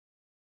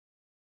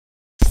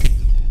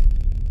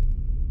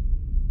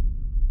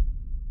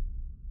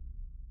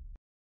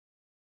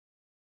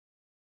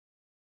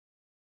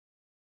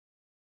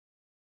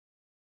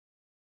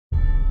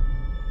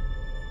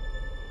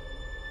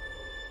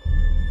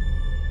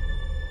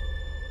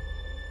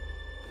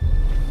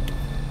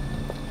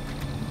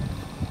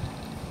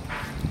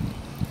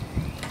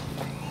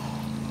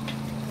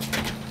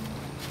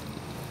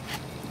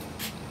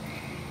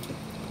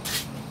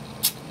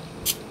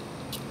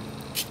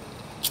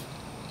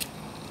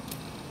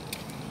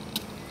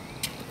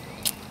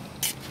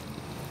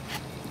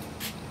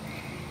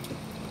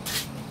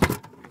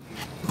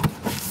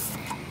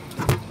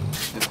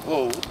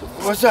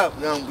What's up,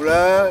 young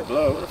blood?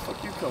 Blood, where the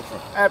fuck you come from?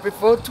 Happy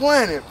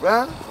 420,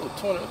 bro.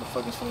 420? What the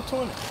fuck is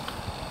 420?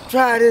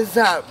 Try this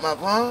out, my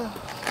boy.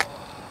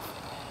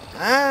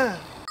 Huh?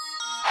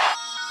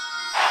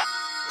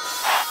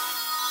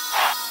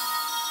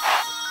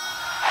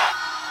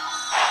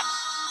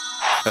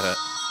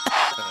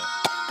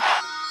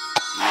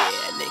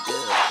 Yeah, nigga.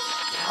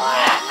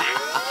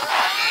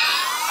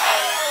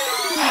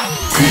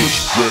 Push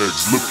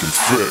bags looking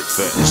fat,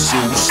 it's so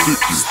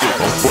sticky.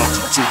 I'm about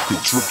to take a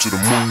trip to the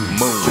moon.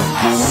 Come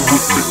go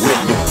with me, got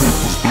the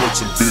papers,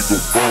 bloods and big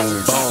ol'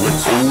 bones. Like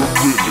old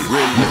Willie,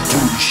 we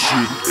do this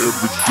shit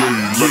every day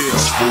like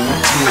it's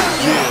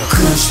 420.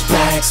 Push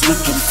bags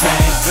looking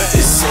fat,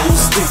 it's so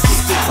sticky.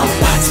 I'm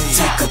about to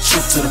take a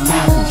trip to the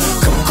moon.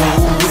 Come go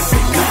with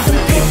me, got the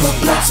paper,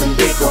 bloods and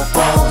big ol'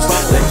 bones.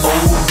 Like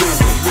old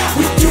Willie,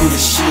 we do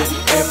this shit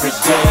every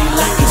day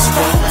like it's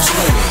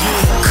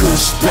 420.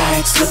 Kush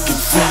bags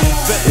looking fat,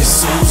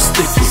 it's so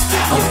sticky.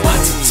 I'm about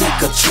to take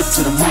a trip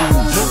to the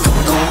moon.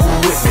 Come go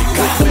with me,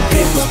 got the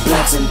paper,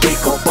 bloods and big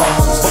ol'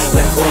 balls.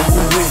 Like old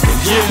women,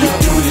 we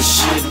do this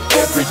shit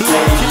every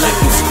day like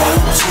it's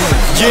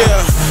 420.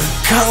 Yeah.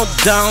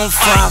 Countdown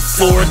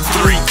 5, 4,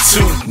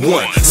 3, 2,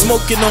 1.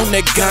 Smoking on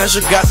that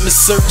ganja got me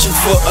searching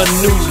for a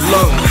new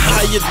lung.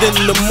 Higher than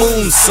the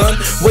moon, son.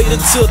 Wait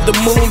until the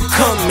moon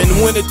come,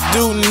 and when it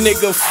do,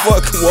 nigga,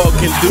 fuck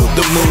walking through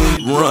the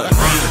moon run.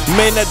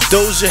 Man, that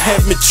Doja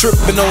had me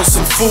tripping on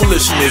some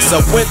foolishness.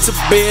 I went to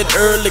bed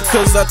early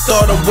cause I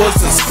thought I was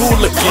in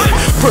school again.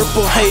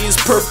 Purple haze,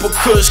 purple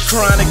kush,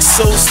 chronic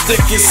so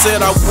sticky.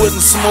 Said I wouldn't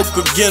smoke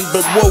again,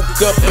 but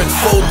woke up at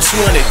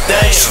 420.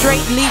 Damn.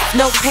 Straight leaf,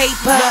 no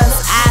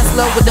papers. Eyes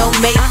low with no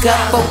makeup.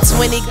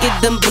 420, get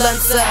them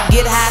blunts up.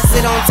 Get high,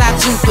 sit on top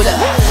Jupiter.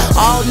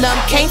 All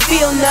numb, can't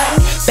feel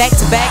nothing. Back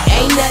to back,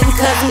 ain't nothing.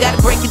 Cousin, gotta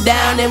break it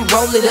down and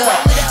roll it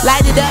up.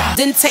 Light it up,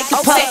 then take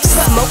a puff.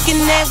 Smoking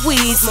that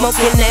weed,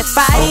 smoking that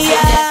fire.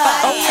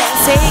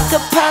 Take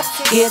a puff,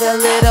 get a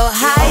little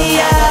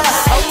higher.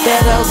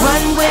 Better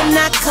run when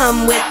I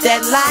come with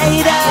that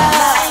lighter.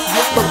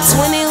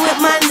 420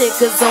 with my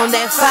niggas on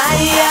that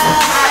fire.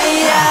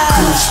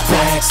 Kush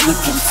bags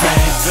looking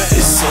fat,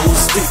 it's so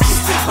sticky.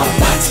 I'm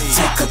about to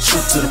take a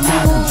trip to the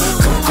moon.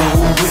 Come go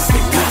with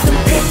me, got them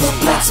paper,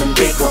 blocks and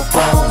big ol'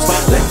 bones.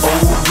 Like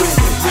old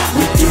women,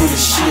 we do this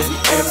shit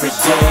every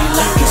day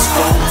like it's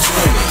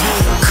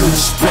 420.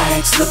 Kush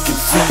bags looking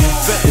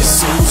fat,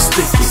 it's so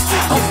sticky.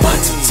 I'm about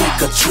to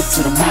take a trip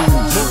to the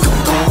moon.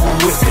 Come go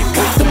with me,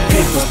 got them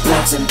paper,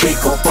 blocks and big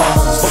ol'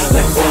 bones.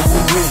 Like old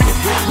women,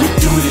 we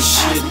do this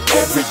shit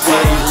every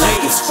day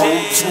like it's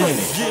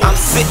 420. I'm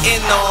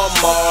sitting on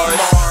Mars,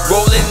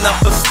 rolling up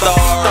a star.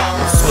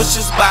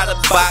 Swishes by the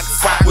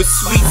box, with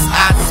sweets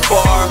I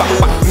spar.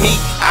 Me,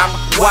 I'm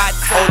white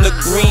on the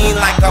green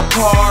like a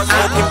par.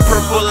 Smoking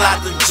purple out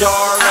the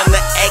jar on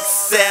the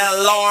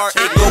XLR.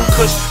 It go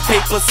kush,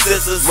 paper,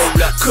 scissors.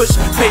 Kush,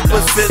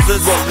 paper,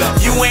 scissors.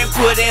 You ain't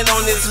putting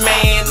on this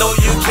man, no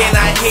you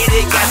cannot hit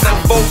it. Got the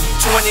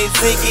 420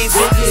 ziggies,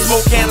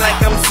 smoking like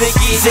I'm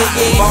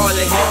Ziggy.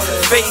 Ballin',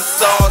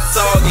 face all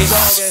soggy,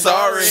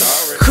 sorry.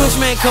 Kush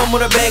man come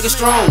with a bag of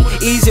strong.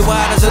 Easy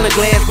waters in a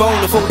glass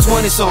bone. The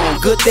 420 song,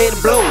 good day to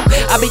blow.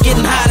 I be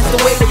getting high, that's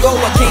the way to go.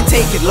 I can't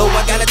take it low,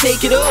 I gotta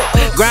take it up.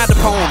 Grind the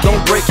poem,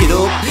 don't break it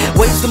up.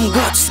 Waste them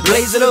guts,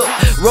 blaze it up.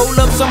 Roll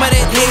up some of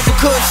that hazel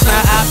kush.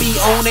 Now I be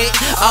on it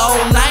all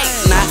night.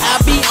 Now I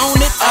be on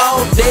it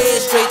all day.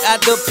 Straight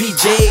out the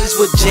PJs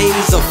with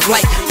J's of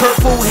flight.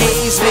 Purple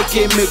haze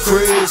making me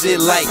crazy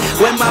like.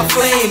 Where my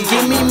flame?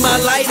 Give me my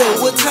lighter.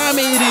 What time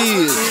it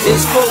is?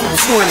 It's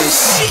 420.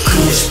 Shit.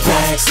 Kush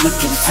bags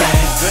looking fat,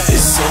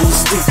 it's so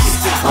sticky.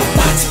 I'm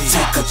about to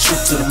take a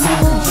trip to the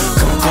moon.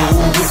 Come go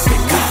with me,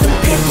 got them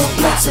paper,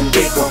 blocks and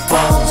big ol'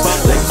 bones.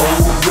 Like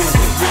old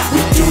women,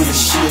 we do this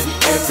shit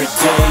every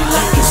day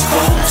like it's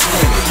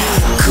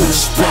 420.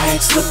 Kush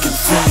bags looking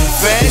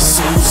fat, it's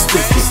so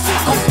sticky.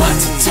 I'm about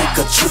to take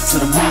a trip to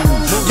the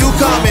moon. You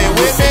coming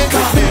with me?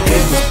 Got them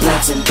paper,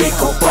 blocks and big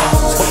ol'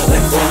 bones.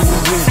 Like old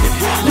women,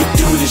 we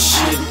do this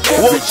shit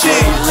every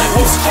day like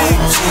it's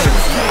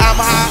 420. I'm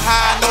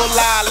high, no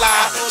lie.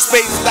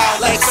 Spaced out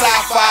like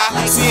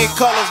sci-fi. Seeing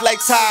colors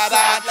like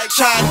tie-dye.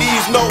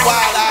 Chinese, no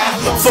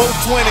wide-eye.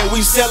 420,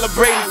 we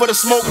celebrating for the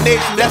smoke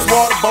nation. That's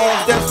water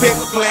bombs, that's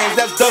paper planes,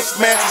 that's dust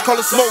masks. Call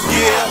it smoke,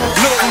 yeah.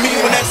 Look at me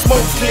when that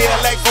smoke clear.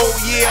 Like, oh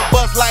yeah,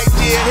 buzz like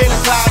yeah. Hit a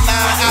cloud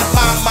nine, out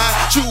my mind.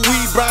 Chew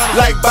weed brown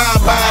like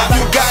bonbon.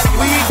 You got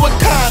weed, what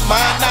kind,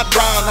 mine? Not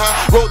brown,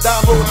 huh? Roll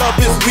down, roll up,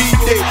 it's weed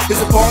day.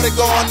 It's a party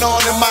going on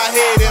in my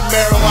head and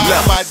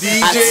marijuana. My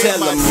DJ, I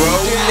tell them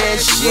roll that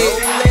shit,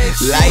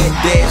 light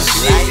that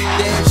shit,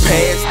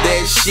 pass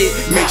that shit.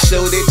 Make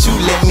sure that you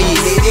let me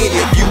hit it.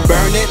 If you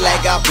burn it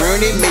like I burn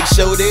it, make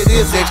sure that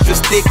it's extra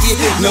sticky.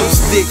 No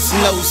sticks,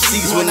 no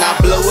seeds. When I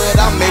blow it,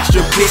 I'm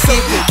extra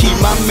picky. Keep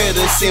my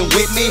medicine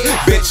with me.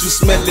 Bet you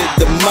smell it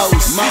the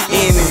most.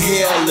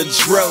 Inhale a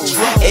dro,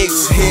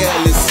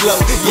 exhale it slow.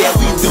 Yeah,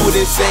 we do this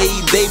this a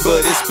day,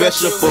 but it's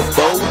special for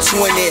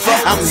 420.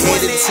 I'm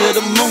headed to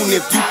the moon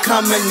if you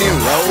coming and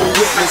roll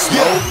with me,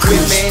 smoke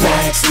with me.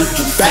 Bags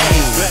looking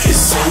bang,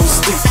 it's so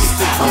sticky.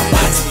 I'm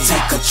about to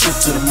take a trip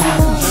to the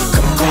moon.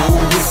 Come go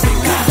with me.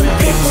 Got the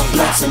bigger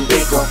blocks and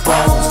bigger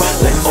bones.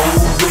 Like old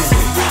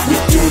Willie, we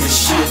do this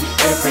shit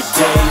every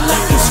day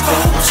like it's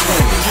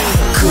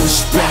 420.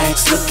 Kush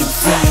bags looking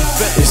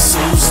fat, it's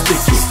so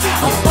sticky.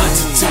 I'm about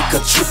to take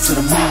a trip to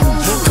the moon.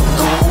 Come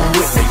go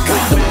with me.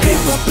 Got the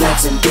bigger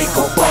blocks and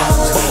bigger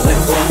bones.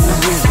 Like old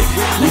Willie,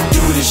 we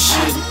do this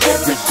shit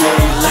every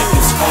day like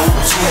it's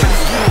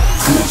 420.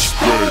 Kush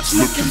bags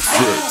looking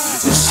fat,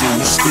 it's so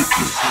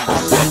sticky.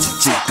 I'm about to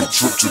take a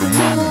trip to the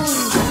moon.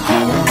 Come go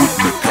with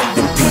me, got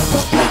them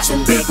people's blunts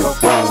and bigger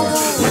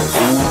bones.